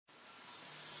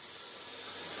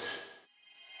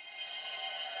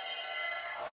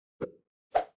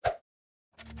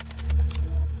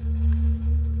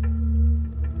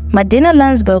Madina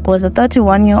Landsberg was a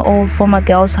 31-year-old former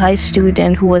girls' high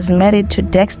student who was married to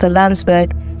Dexter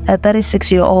Landsberg, a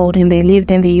 36-year-old, and they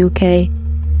lived in the UK.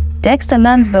 Dexter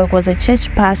Landsberg was a church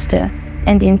pastor,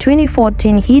 and in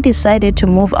 2014 he decided to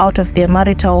move out of their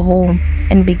marital home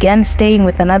and began staying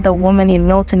with another woman in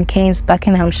Milton Keynes,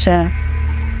 Buckinghamshire.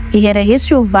 He had a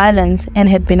history of violence and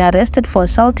had been arrested for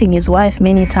assaulting his wife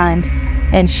many times,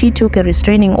 and she took a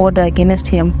restraining order against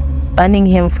him, banning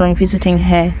him from visiting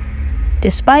her.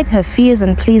 Despite her fears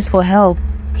and pleas for help,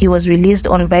 he was released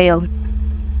on bail.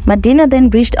 Madina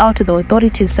then reached out to the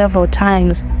authorities several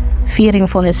times, fearing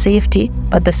for her safety,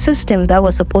 but the system that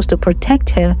was supposed to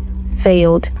protect her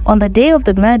failed. On the day of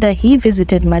the murder, he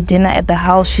visited Madina at the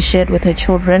house she shared with her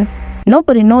children.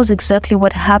 Nobody knows exactly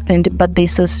what happened, but they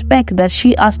suspect that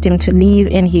she asked him to leave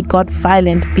and he got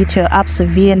violent, beat her up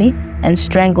severely, and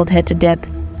strangled her to death.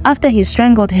 After he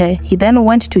strangled her, he then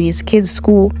went to his kids'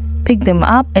 school, picked them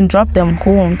up and dropped them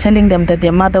home, telling them that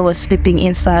their mother was sleeping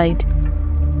inside.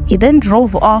 He then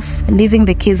drove off, leaving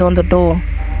the kids on the door.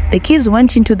 The kids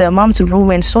went into their mom's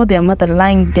room and saw their mother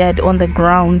lying dead on the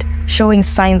ground, showing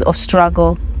signs of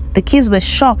struggle. The kids were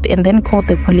shocked and then called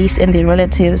the police and their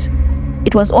relatives.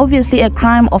 It was obviously a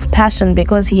crime of passion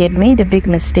because he had made a big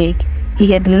mistake.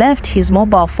 He had left his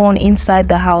mobile phone inside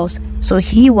the house, so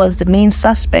he was the main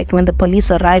suspect when the police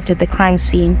arrived at the crime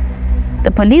scene. The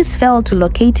police failed to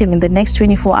locate him in the next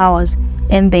 24 hours,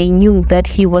 and they knew that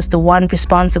he was the one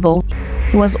responsible.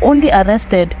 He was only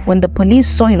arrested when the police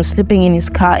saw him sleeping in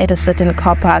his car at a certain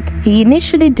car park. He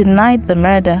initially denied the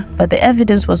murder, but the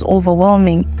evidence was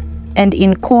overwhelming, and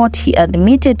in court he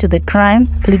admitted to the crime,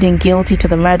 pleading guilty to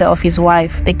the murder of his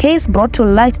wife. The case brought to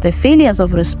light the failures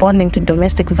of responding to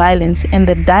domestic violence and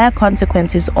the dire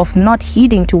consequences of not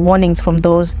heeding to warnings from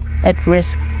those at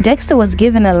risk. Dexter was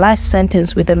given a life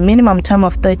sentence with a minimum term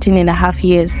of 13.5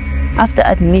 years after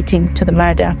admitting to the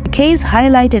murder. The case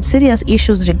highlighted serious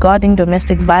issues regarding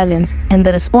domestic violence and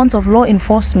the response of law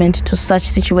enforcement to such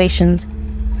situations.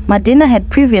 Madina had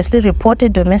previously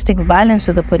reported domestic violence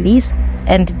to the police,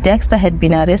 and Dexter had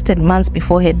been arrested months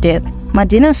before her death.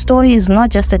 Madina's story is not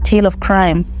just a tale of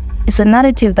crime. It's a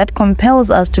narrative that compels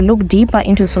us to look deeper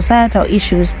into societal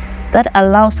issues that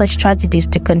allow such tragedies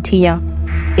to continue.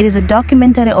 It is a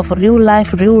documentary of real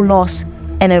life, real loss,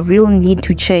 and a real need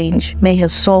to change. May her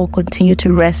soul continue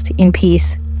to rest in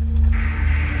peace.